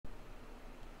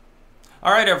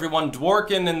All right, everyone,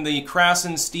 Dworkin and the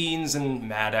Krasensteins and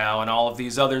Maddow and all of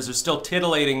these others are still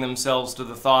titillating themselves to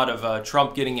the thought of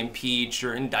Trump getting impeached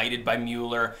or indicted by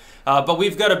Mueller. But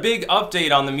we've got a big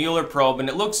update on the Mueller probe, and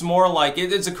it looks more like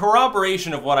it's a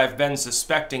corroboration of what I've been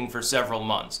suspecting for several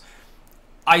months.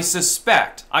 I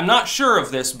suspect, I'm not sure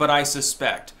of this, but I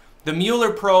suspect, the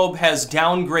Mueller probe has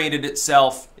downgraded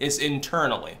itself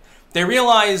internally. They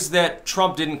realize that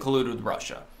Trump didn't collude with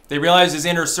Russia. They realize his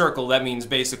inner circle, that means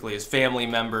basically his family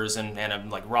members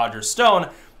and like Roger Stone,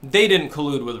 they didn't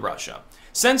collude with Russia.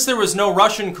 Since there was no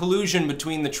Russian collusion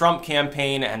between the Trump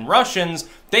campaign and Russians,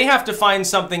 they have to find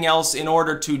something else in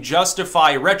order to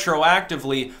justify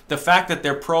retroactively the fact that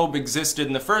their probe existed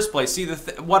in the first place. See,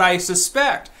 what I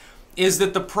suspect is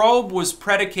that the probe was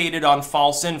predicated on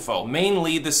false info,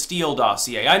 mainly the Steele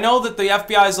dossier. I know that the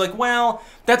FBI is like, well,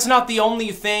 that's not the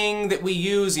only thing that we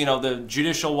use. You know, the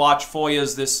Judicial Watch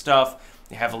FOIAs this stuff,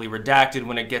 heavily redacted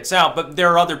when it gets out, but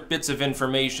there are other bits of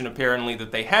information apparently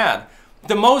that they had.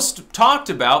 The most talked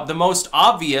about, the most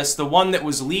obvious, the one that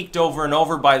was leaked over and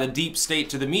over by the deep state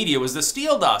to the media was the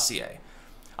Steele dossier.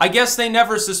 I guess they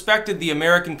never suspected the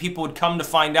American people would come to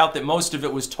find out that most of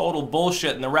it was total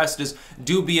bullshit and the rest is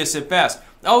dubious at best.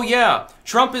 Oh yeah,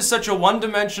 Trump is such a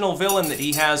one-dimensional villain that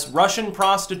he has Russian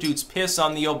prostitutes piss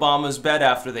on the Obama's bed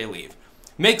after they leave.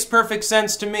 Makes perfect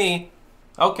sense to me.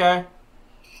 Okay.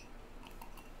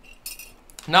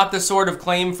 Not the sort of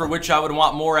claim for which I would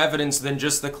want more evidence than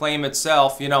just the claim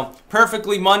itself. You know,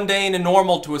 perfectly mundane and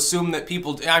normal to assume that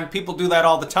people do that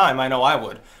all the time. I know I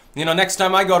would. You know, next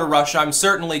time I go to Russia, I'm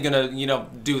certainly going to, you know,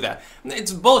 do that.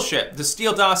 It's bullshit. The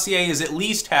Steele dossier is at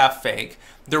least half fake.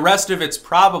 The rest of it's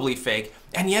probably fake.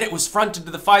 And yet it was fronted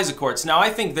to the FISA courts. Now, I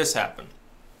think this happened.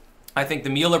 I think the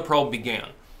Mueller probe began.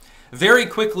 Very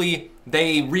quickly,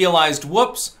 they realized,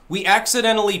 whoops, we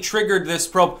accidentally triggered this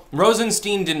probe.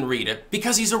 Rosenstein didn't read it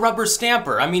because he's a rubber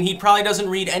stamper. I mean, he probably doesn't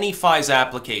read any FISA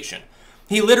application.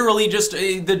 He literally just,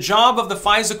 the job of the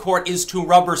FISA court is to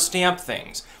rubber stamp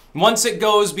things. Once it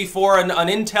goes before an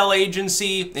intel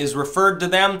agency is referred to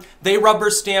them, they rubber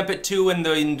stamp it too and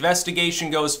the investigation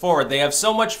goes forward. They have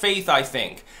so much faith, I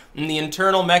think, in the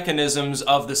internal mechanisms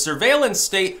of the surveillance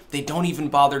state, they don't even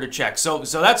bother to check. So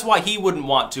that's why he wouldn't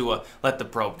want to let the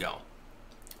probe go.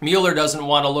 Mueller doesn't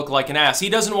want to look like an ass. He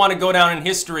doesn't want to go down in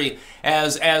history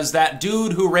as that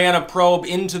dude who ran a probe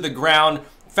into the ground,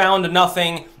 found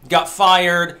nothing, got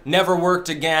fired, never worked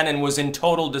again, and was in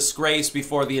total disgrace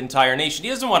before the entire nation. He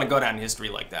doesn't want to go down in history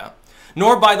like that.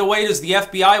 Nor, by the way, does the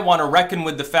FBI want to reckon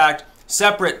with the fact,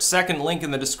 separate second link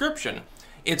in the description,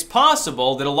 it's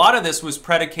possible that a lot of this was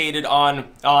predicated on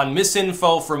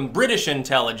misinfo from British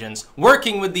intelligence,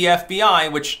 working with the FBI,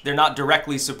 which they're not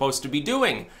directly supposed to be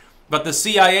doing. But the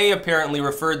CIA apparently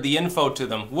referred the info to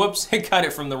them. Whoops, they got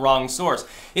it from the wrong source.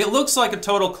 It looks like a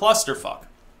total clusterfuck.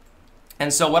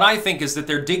 And so what I think is that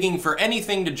they're digging for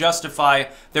anything to justify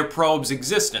their probe's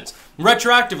existence.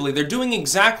 Retroactively, they're doing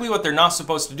exactly what they're not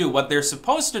supposed to do. What they're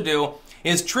supposed to do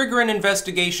is trigger an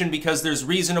investigation because there's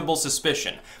reasonable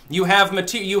suspicion. You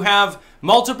have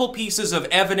multiple pieces of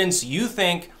evidence you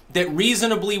think that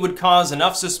reasonably would cause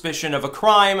enough suspicion of a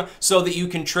crime so that you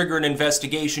can trigger an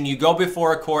investigation. You go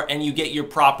before a court and you get your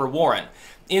proper warrant.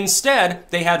 Instead,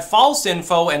 they had false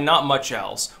info and not much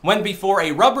else. Went before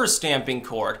a rubber stamping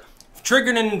court,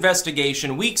 triggered an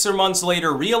investigation, weeks or months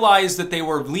later realized that they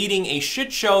were leading a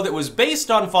shit show that was based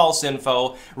on false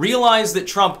info, realized that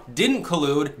Trump didn't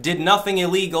collude, did nothing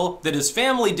illegal, that his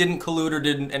family didn't collude or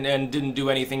didn't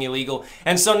do anything illegal,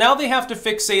 and so now they have to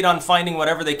fixate on finding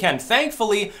whatever they can.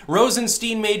 Thankfully,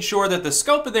 Rosenstein made sure that the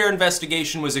scope of their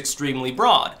investigation was extremely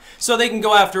broad, so they can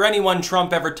go after anyone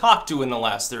Trump ever talked to in the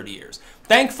last 30 years.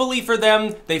 Thankfully for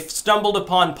them, they've stumbled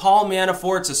upon Paul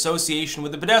Manafort's association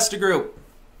with the Podesta group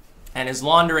and his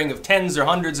laundering of tens or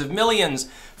hundreds of millions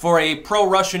for a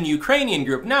pro-Russian Ukrainian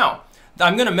group. Now,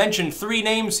 I'm going to mention 3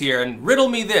 names here, and riddle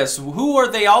me this. Who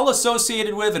are they all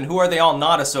associated with, and who are they all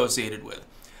not associated with?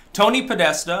 Tony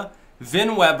Podesta,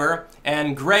 Vin Weber,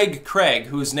 and Greg Craig,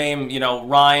 whose name, you know,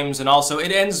 rhymes, and also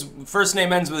it ends, first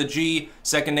name ends with a G,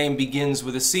 second name begins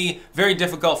with a C. Very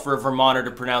difficult for a Vermonter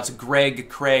to pronounce Greg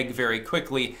Craig very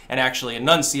quickly and actually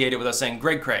enunciate it without saying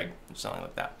Greg Craig, something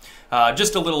like that.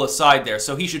 Just a little aside there.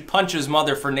 So he should punch his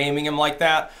mother for naming him like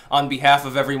that on behalf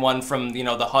of everyone from, you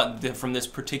know, from this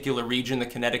particular region, the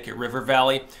Connecticut River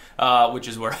Valley, which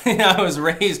is where I was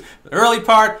raised. The early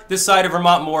part, this side of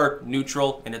Vermont, more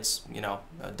neutral in its, you know,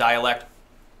 dialect.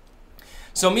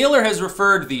 So Mueller has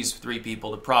referred these 3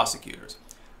 people to prosecutors.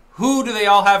 Who do they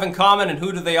all have in common, and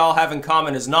who do they all have in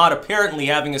common as not apparently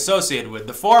having associated with?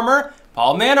 The former,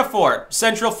 Paul Manafort,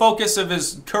 central focus of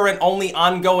his current only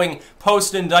ongoing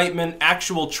post-indictment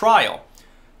actual trial.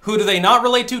 Who do they not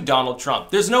relate to? Donald Trump.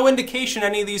 There's no indication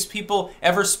any of these people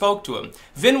ever spoke to him.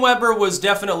 Vin Weber was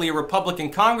definitely a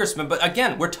Republican congressman, but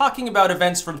again, we're talking about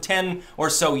events from 10 or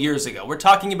so years ago. We're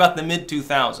talking about the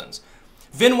mid-2000s.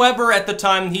 Vin Weber at the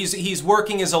time, he's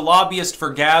working as a lobbyist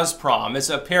for Gazprom. It's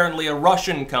apparently a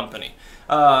Russian company,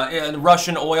 a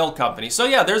Russian oil company. So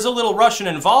yeah, there's a little Russian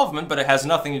involvement, but it has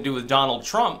nothing to do with Donald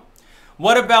Trump.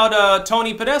 What about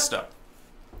Tony Podesta?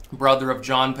 Brother of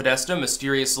John Podesta,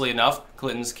 mysteriously enough,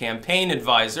 Clinton's campaign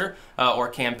advisor, or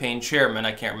campaign chairman,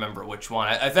 I can't remember which one,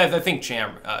 I think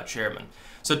chairman.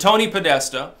 So Tony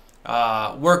Podesta,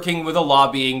 working with a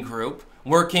lobbying group,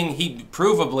 working, he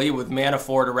provably, with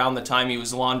Manafort around the time he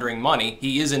was laundering money.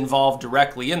 He is involved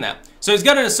directly in that. So he's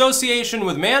got an association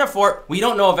with Manafort. We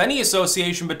don't know of any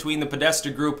association between the Podesta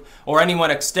group or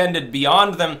anyone extended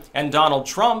beyond them and Donald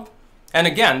Trump. And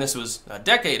again, this was a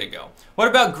decade ago. What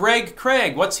about Greg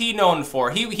Craig? What's he known for?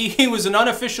 He was an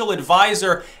unofficial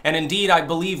advisor and indeed, I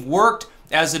believe, worked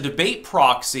as a debate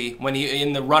proxy when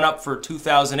in the run-up for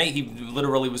 2008. He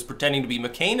literally was pretending to be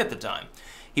McCain at the time.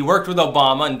 He worked with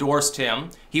Obama, endorsed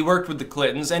him. He worked with the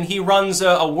Clintons, and he runs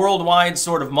a worldwide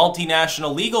sort of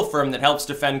multinational legal firm that helps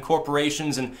defend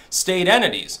corporations and state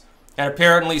entities. And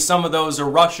apparently some of those are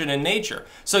Russian in nature.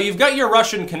 So you've got your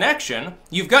Russian connection,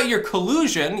 you've got your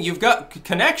collusion, you've got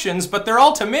connections, but they're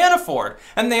all to Manafort.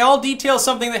 And they all detail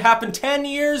something that happened 10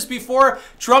 years before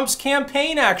Trump's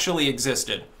campaign actually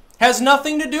existed. Has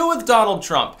nothing to do with Donald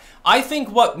Trump. I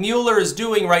think what Mueller is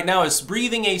doing right now is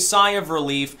breathing a sigh of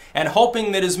relief and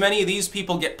hoping that as many of these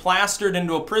people get plastered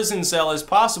into a prison cell as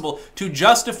possible to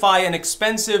justify an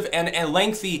expensive and a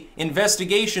lengthy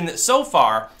investigation that so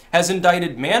far has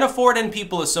indicted Manafort and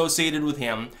people associated with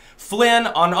him, Flynn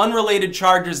on unrelated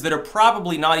charges that are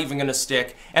probably not even going to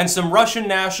stick, and some Russian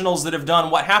nationals that have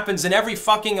done what happens in every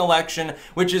fucking election,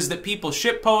 which is that people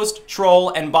shitpost,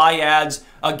 troll, and buy ads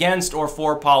against or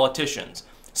for politicians.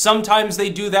 Sometimes they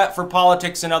do that for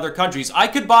politics in other countries. I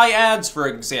could buy ads, for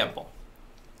example.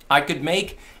 I could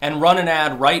make and run an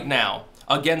ad right now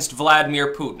against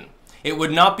Vladimir Putin. It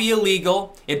would not be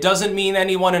illegal. It doesn't mean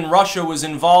anyone in Russia was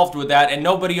involved with that, and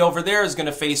nobody over there is going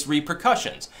to face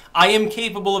repercussions. I am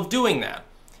capable of doing that.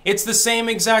 It's the same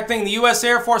exact thing. The U.S.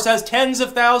 Air Force has tens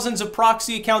of thousands of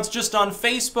proxy accounts just on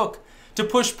Facebook to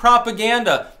push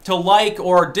propaganda, to like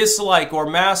or dislike or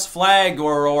mass flag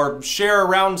or share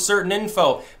around certain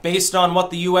info based on what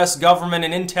the U.S. government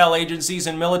and intel agencies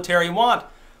and military want.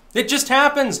 It just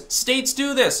happens. States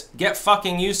do this. Get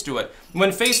fucking used to it. When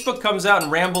Facebook comes out and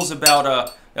rambles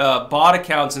about bot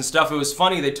accounts and stuff, it was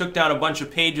funny. They took down a bunch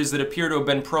of pages that appear to have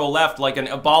been pro-left, like an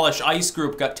Abolish ICE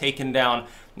group got taken down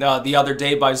the other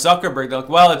day by Zuckerberg. They're like,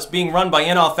 well, it's being run by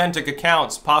inauthentic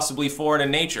accounts, possibly foreign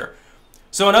in nature.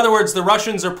 So in other words, the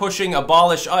Russians are pushing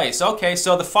Abolish ICE. Okay,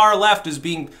 so the far left is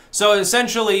being... So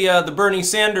essentially the Bernie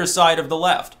Sanders side of the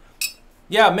left.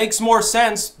 Yeah, it makes more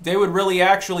sense. They would really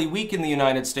actually weaken the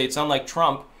United States, unlike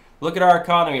Trump. Look at our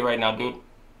economy right now, dude.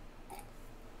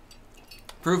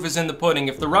 Proof is in the pudding.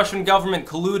 If the Russian government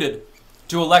colluded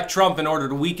to elect Trump in order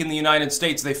to weaken the United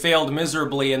States, they failed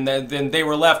miserably, and then they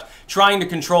were left trying to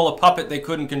control a puppet they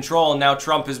couldn't control, and now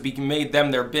Trump has made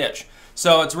them their bitch.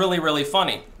 So it's really, really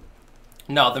funny.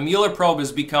 No, the Mueller probe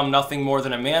has become nothing more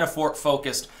than a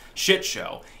Manafort-focused shit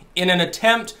show. In an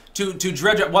attempt to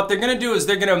dredge up, what they're going to do is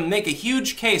they're going to make a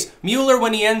huge case. Mueller,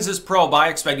 when he ends his probe, I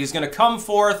expect he's going to come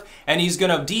forth and he's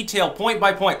going to detail point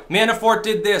by point. Manafort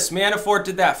did this, Manafort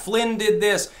did that, Flynn did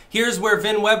this. Here's where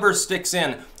Vin Weber sticks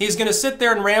in. He's going to sit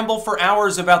there and ramble for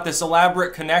hours about this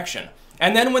elaborate connection.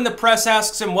 And then when the press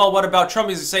asks him, well, what about Trump?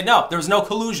 He's going to say, no, there was no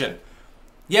collusion.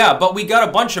 Yeah, but we got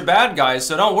a bunch of bad guys,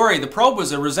 so don't worry. The probe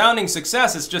was a resounding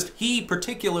success. It's just he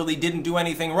particularly didn't do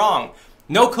anything wrong.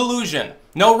 No collusion.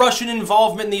 No Russian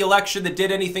involvement in the election that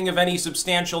did anything of any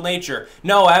substantial nature.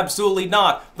 No, absolutely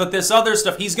not. But this other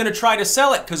stuff, he's going to try to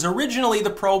sell it, because originally the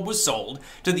probe was sold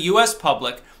to the U.S.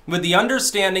 public with the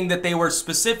understanding that they were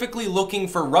specifically looking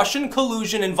for Russian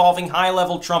collusion involving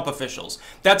high-level Trump officials.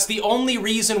 That's the only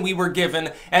reason we were given,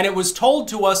 and it was told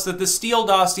to us that the Steele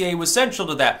dossier was central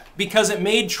to that, because it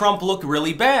made Trump look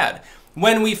really bad.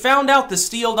 When we found out the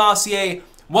Steele dossier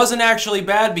wasn't actually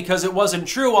bad because it wasn't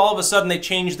true, all of a sudden they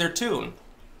changed their tune.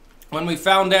 When we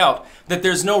found out that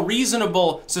there's no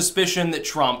reasonable suspicion that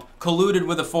Trump colluded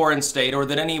with a foreign state or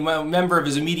that any member of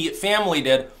his immediate family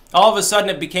did, all of a sudden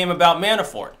it became about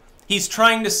Manafort. He's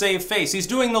trying to save face. He's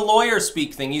doing the lawyer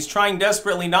speak thing. He's trying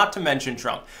desperately not to mention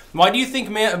Trump. Why do you think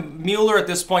Mueller at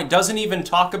this point doesn't even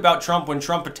talk about Trump when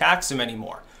Trump attacks him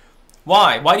anymore?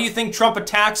 Why? Why do you think Trump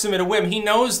attacks him at a whim? He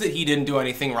knows that he didn't do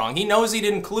anything wrong. He knows he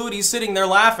didn't collude. He's sitting there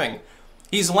laughing.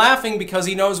 He's laughing because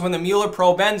he knows when the Mueller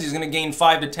probe ends, he's going to gain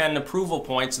 5 to 10 approval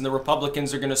points and the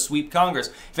Republicans are going to sweep Congress.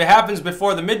 If it happens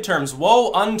before the midterms,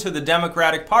 woe unto the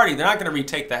Democratic Party. They're not going to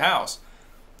retake the House.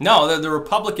 No, the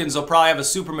Republicans will probably have a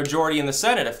supermajority in the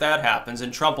Senate if that happens,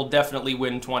 and Trump will definitely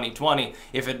win 2020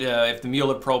 if the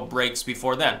Mueller probe breaks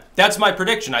before then. That's my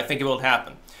prediction. I think it will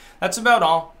happen. That's about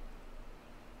all.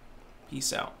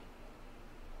 Peace out.